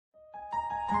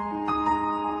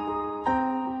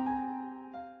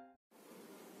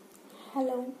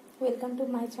Hello, welcome to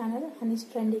my channel Honey's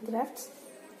trendy crafts.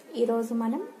 ఈరోజు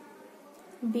మనం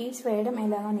beads వేయడం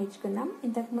ఎలాగో నేర్చుకుందాం.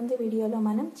 ఇంతకుముందు వీడియోలో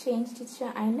మనం చైన్ స్టిచ్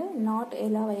అండ్ నాట్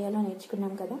ఎలా వేయాలో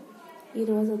నేర్చుకున్నాం కదా.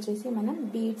 ఈరోజు వచ్చేసి మనం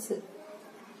బీడ్స్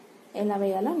ఎలా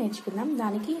వేయాలో నేర్చుకుందాం.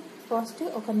 దానికి ఫస్ట్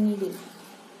ఒక నీడిల్,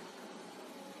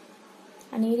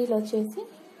 ఆ నీడిల్ వచ్చేసి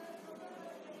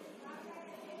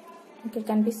ఇక్కడ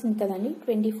కనిపిస్తుంది కదండి,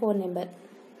 24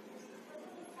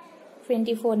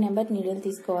 నెంబర్ నీడిల్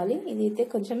తీసుకోవాలి. ఇది అయితే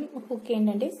కొంచెం హుక్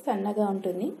ఏంటంటే సన్నగా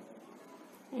ఉంటుంది.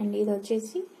 అండ్ ఇది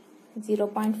వచ్చేసి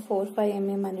 0.45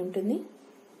 mm అని ఉంటుంది.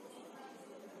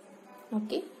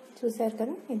 ఓకే, చూసారు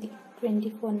కదా, ఇది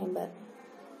 24 నెంబర్.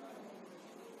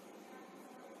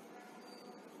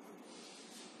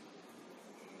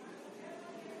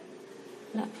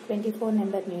 24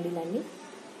 నెంబర్ నీడిల్ అండి.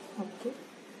 ఓకే,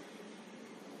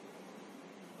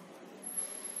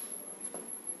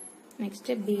 నెక్స్ట్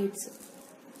బీడ్స్,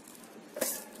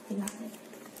 ఇలా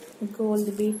గోల్డ్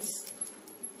బీడ్స్,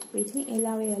 వీటిని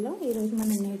ఎలా వేయాలో ఈరోజు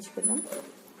మనం నేర్చుకుందాం.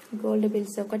 గోల్డ్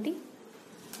బీడ్స్ ఒకటి,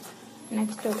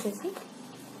 నెక్స్ట్ వచ్చేసి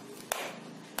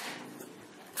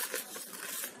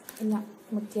ఇలా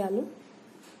ముత్యాలు,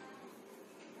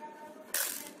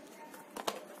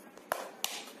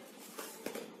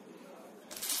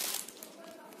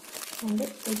 అంటే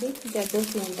ఇది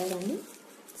జర్దోసి అంటారండి.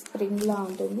 స్ప్రింగ్ లా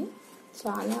ఉంటుంది,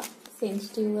 చాలా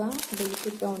సెన్సిటివ్గా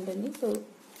డెలికేట్గా ఉంటుంది. సో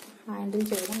హ్యాండిల్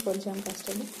చేయడం కొంచెం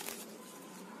కష్టమే.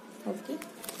 ఓకే,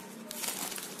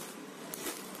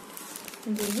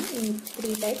 దీన్ని ఈ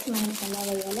 3 టైప్స్ మనం ఎలా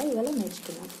వేయాలో ఇవాళ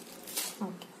నేర్చుకున్నాం.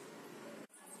 ఓకే,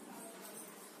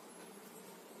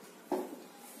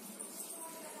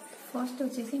 ఫస్ట్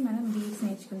వచ్చేసి మనం బీడ్స్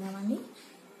నేర్చుకుందామండి.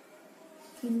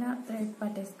 కింద థ్రెడ్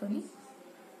పట్టేసుకొని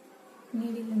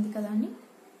నీడిల్ ఉంది కదా అండి,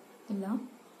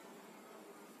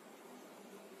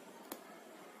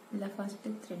 ఇలా ఫస్ట్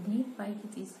థ్రెడ్ని పైకి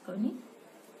తీసుకొని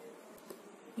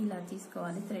ఇలా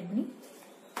తీసుకోవాలి. థ్రెడ్ని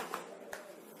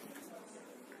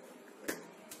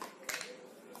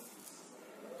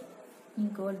ఈ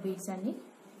గోల్డ్ బీడ్స్ అండి,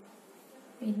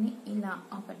 వీటిని ఇలా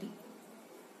ఒకటి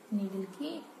నీడిల్కి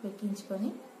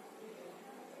వెక్కించుకొని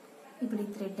ఇప్పుడు ఈ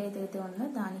థ్రెడ్ ఏదైతే ఉందో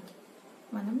దానికి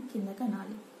మనం కిందకి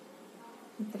అనాలి.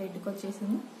 ఈ థ్రెడ్కి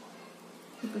వచ్చేసింది.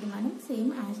 ఇప్పుడు మనం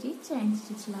సేమ్ యాజ్ ఈ చైన్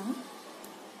స్టిచ్ లాగా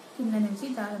కింద నుంచి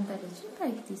దారం తగిలించి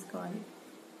పైకి తీసుకోవాలి.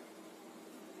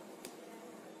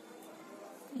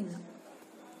 ఇలా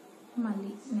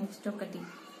మళ్ళీ నెక్స్ట్ ఒకటి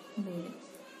వేడి.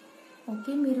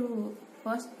 ఓకే, మీరు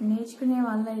ఫస్ట్ నేర్చుకునే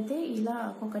వాళ్ళైతే ఇలా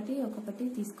ఒక్కొక్కటి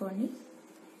తీసుకోండి.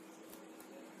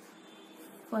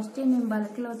 ఫస్ట్ మేము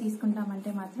బల్క్లో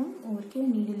తీసుకుంటామంటే మాత్రం ఊరికే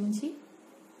నీడిల్ నుంచి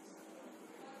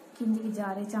కిందికి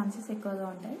జారే ఛాన్సెస్ ఎక్కువగా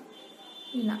ఉంటాయి.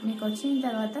 ఇలా మీకు వచ్చిన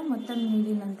తర్వాత మొత్తం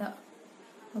నీడిల్ అంతా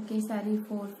ఒకేసారి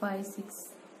 4, 5, 6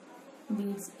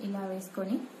 బీడ్స్ ఇలా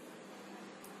వేసుకొని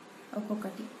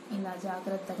ఒక్కొక్కటి ఇలా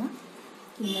జాగ్రత్తగా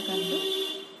కిందకంటూ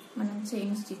మనం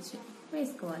చైన్ స్టిచ్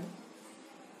వేసుకోవాలి.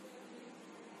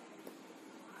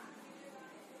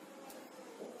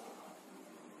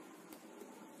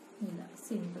 ఇలా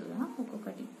సింపుల్గా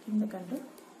ఒక్కొక్కటి కిందకంటూ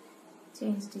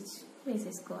చైన్ స్టిచ్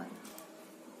వేసేసుకోవాలి.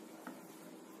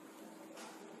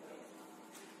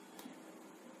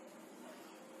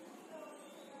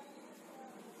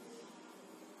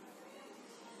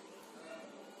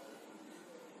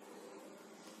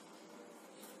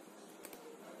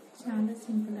 చాలా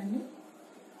సింపుల్ అండి.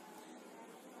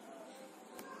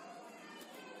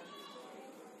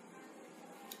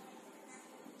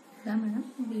 ఇలా మనం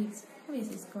బీడ్స్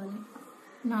వేసేసుకోవాలి.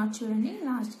 నాట్ చూడండి,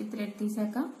 లాస్ట్కి థ్రెడ్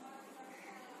తీసాక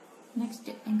నెక్స్ట్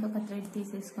ఇంకొక థ్రెడ్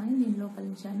తీసేసుకొని దీని లోపల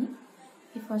నుంచి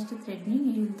ఈ ఫస్ట్ థ్రెడ్ని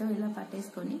నీడిల్తో ఇలా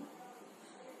పట్టేసుకొని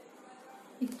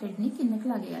ఈ థ్రెడ్ని కిందకి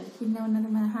లాగేయాలి. కింద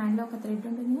ఉన్నది మన హ్యాండ్లో ఒక థ్రెడ్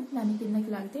ఉంటుంది, దాన్ని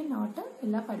కిందకి లాగితే నాట్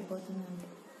ఇలా పడిపోతుంది అంతే.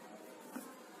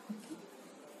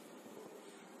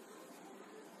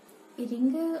 ఈ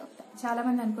రింగ్ చాలా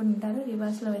మంది అనుకుంటుంటారు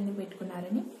రివర్స్లో ఎందుకు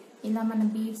పెట్టుకున్నారని. ఇలా మన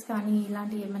బీడ్స్ కానీ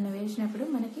ఇలాంటివి ఏమైనా వేసినప్పుడు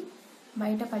మనకి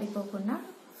బయట పడిపోకుండా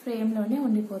ఫ్రేమ్లోనే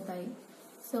ఉండిపోతాయి.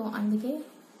 సో అందుకే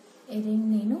ఈ రింగ్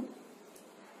నేను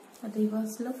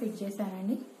రివర్స్లో ఫిట్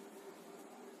చేశానండి.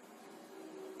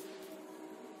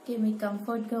 ఓకే, మీకు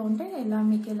కంఫర్ట్గా ఉంటే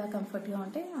మీకు ఎలా కంఫర్ట్గా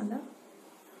ఉంటే అలా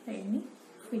రింగ్ని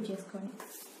ఫిట్ చేసుకోండి.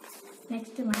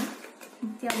 నెక్స్ట్ మనం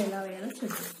ముత్యాలు ఎలా వేయాలో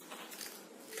చూద్దాం.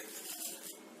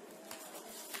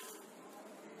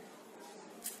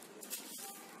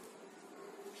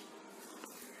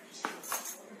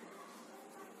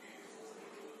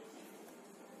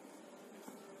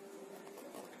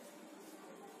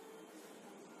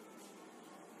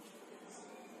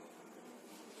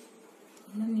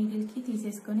 నీడిల్కి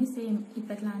తీసేసుకొని సేమ్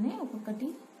ఇప్పట్లానే ఒక్కొక్కటి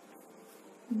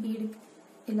బీడ్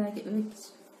ఇలాగే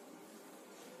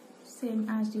సేమ్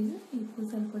యాజ్ ఇట్ ఈజ్ ఈ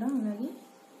పూసలు కూడా అలాగే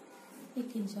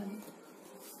ఎక్కించాలి.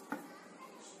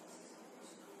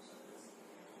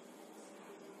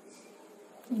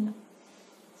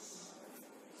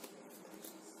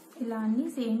 ఇలా అన్ని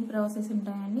సేమ్ ప్రాసెస్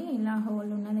ఉంటాయండి. ఇలా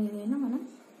హోల్ ఉన్నది ఏదైనా మనం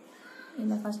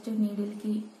ఇలా ఫస్ట్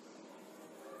నీడిల్కి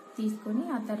తీసుకొని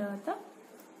ఆ తర్వాత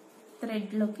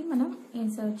థ్రెడ్లోకి మనం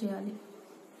ఇన్సర్ట్ చేయాలి.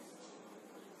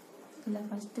 ఇలా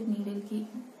ఫస్ట్ నీడిల్కి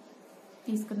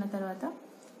తీసుకున్న తర్వాత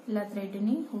ఇలా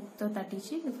థ్రెడ్ని హుక్తో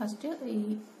తట్టించి ఫస్ట్ ఈ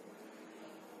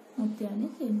ముత్యాన్ని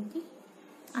చైన్కి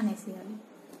అనేసేయాలి.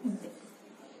 అంతే,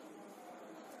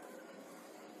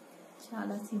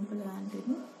 చాలా సింపుల్గా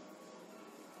ఉంటుంది.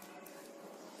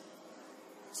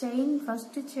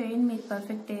 ఫస్ట్ చైన్ మీరు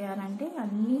పర్ఫెక్ట్ అయ్యారంటే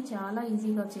అన్నీ చాలా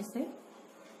ఈజీగా వచ్చేస్తాయి.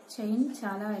 చైన్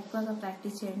చాలా ఎక్కువగా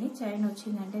ప్రాక్టీస్ చేయండి. చైన్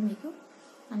వచ్చిందంటే మీకు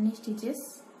అన్ని స్టిచెస్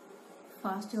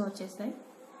ఫాస్ట్గా వచ్చేస్తాయి.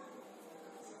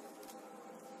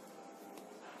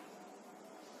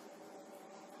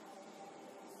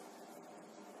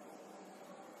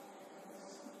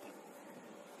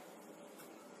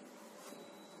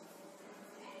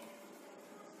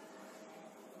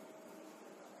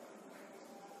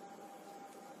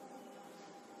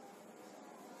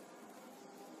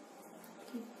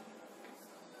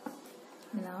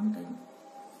 ఇలా ఉంటుంది.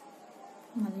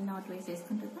 మళ్ళీ నాట్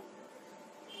వేసేసుకుంటుందా.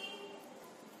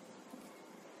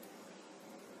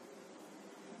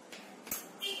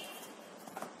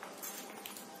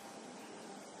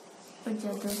 ఇప్పుడు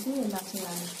జర్దోసి ఎలా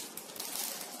చేయాలి?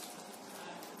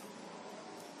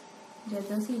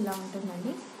 జర్దోసి ఇలా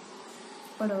ఉంటుందండి,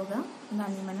 పొడవుగా.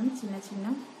 దాన్ని మనం చిన్న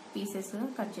చిన్న పీసెస్గా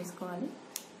కట్ చేసుకోవాలి.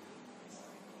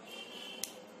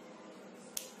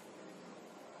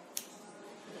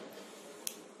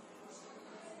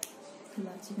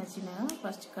 ఇలా చిన్న చిన్నగా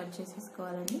ఫస్ట్ కట్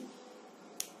చేసేసుకోవాలండి.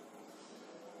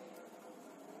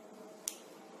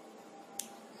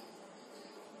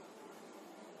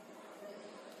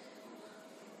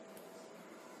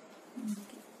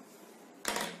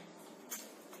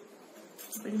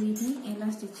 ఇప్పుడు వీటిని ఎలా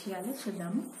స్టిచ్ చేయాలో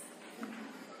చూద్దాము.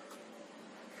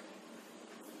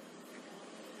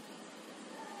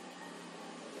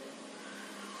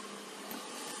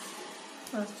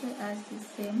 First as the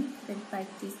same thread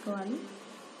పైకి తీసుకోవాలి.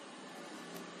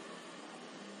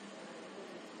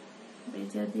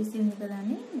 జర్దోసి ఉంది కదా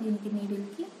అని దీనికి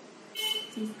నీడిల్కి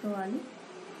తీసుకోవాలి.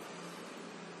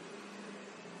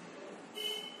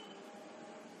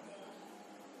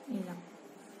 ఇలా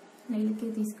నీడిల్కి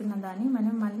తీసుకున్న దాన్ని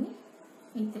మనం మళ్ళీ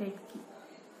ఈ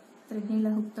థ్రెడ్ని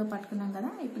ఇలా హుక్తో పట్టుకున్నాం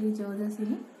కదా. ఇప్పుడు ఈ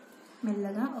జర్దోసిని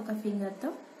మెల్లగా ఒక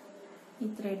ఫింగర్తో ఈ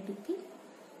థ్రెడ్కి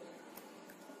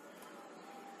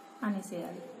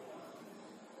అనేసేయాలి.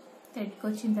 థ్రెడ్కి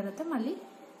వచ్చిన తర్వాత మళ్ళీ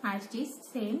as it is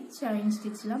same chain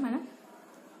స్టిచ్లో మనం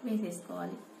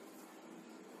వేసేసుకోవాలి.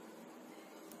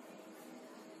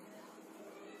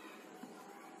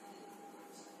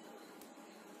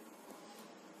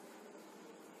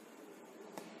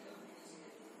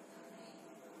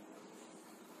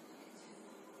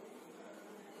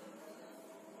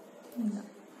 ఇలా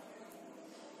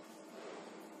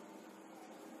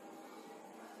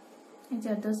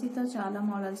జర్దోసితో చాలా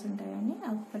మోడల్స్ ఉంటాయండి.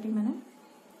 ఒక్కొక్కటి మనం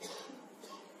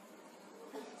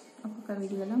ఒక్కొక్క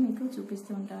వీడియోలో మీకు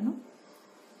చూపిస్తూ ఉంటాను.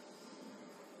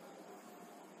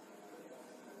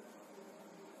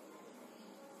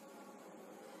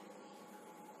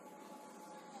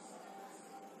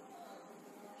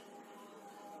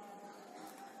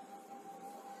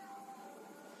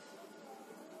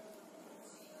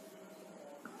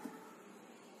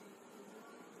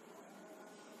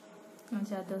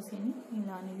 జర్దోసిని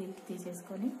ఇలా నీడిల్కి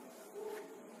తీసేసుకొని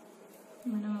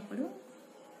మనం అప్పుడు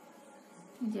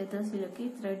జర్దోసిలోకి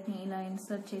థ్రెడ్ని ఇలా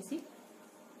ఇన్సర్ట్ చేసి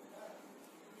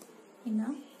ఇలా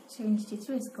చైన్ స్టిచ్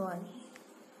వేసుకోవాలి.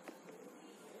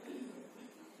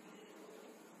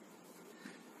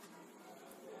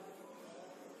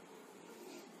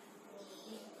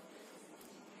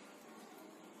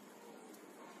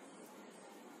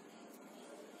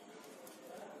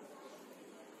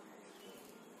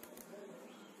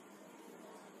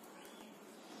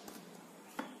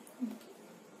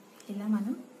 ఇలా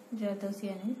మనం జర్దోసి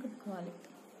అనేది కుట్టుకోవాలి.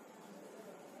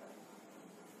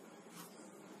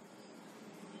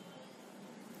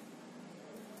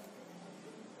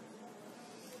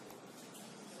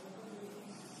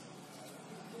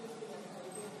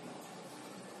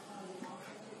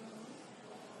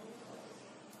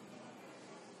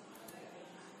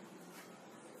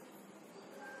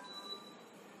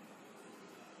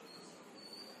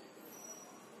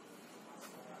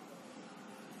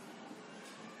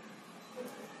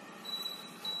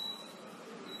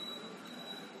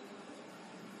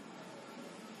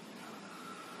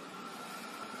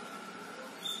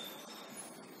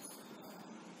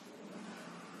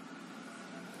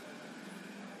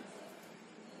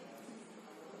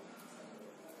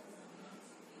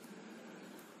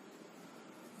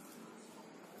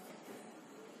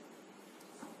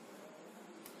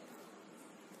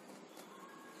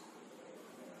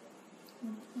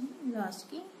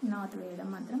 లాస్ట్కి నాట్ వేయడం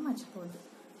మాత్రం మర్చిపోద్దు.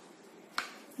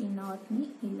 ఈ నాట్ని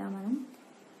ఇలా మనం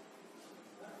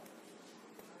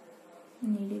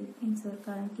నీడిల్ ఇన్సర్ట్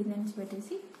కింద నుంచి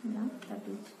పెట్టేసి ఇలా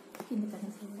తట్టు కింద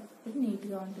కనేసేయాలి. ఇది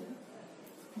నీట్గా ఉంటుంది.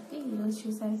 ఓకే, ఈరోజు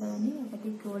చూసారు కదండి ఒకటి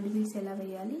గోల్డ్ బీడ్స్ ఎలా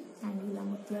వేయాలి అండ్ ఇలా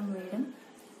ముత్యం వేయడం.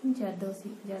 జర్దోసి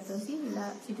ఇలా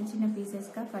చిన్న చిన్న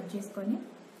పీసెస్గా కట్ చేసుకొని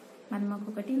మనం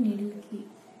ఒక్కొక్కటి నీడిల్కి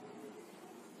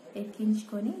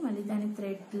ఎక్కించుకొని మళ్ళీ దాని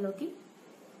థ్రెడ్లోకి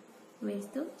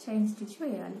వేస్తూ చైన్ స్టిచ్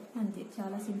వేయాలి. అంతే,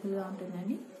 చాలా సింపుల్గా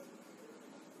ఉంటుందండి.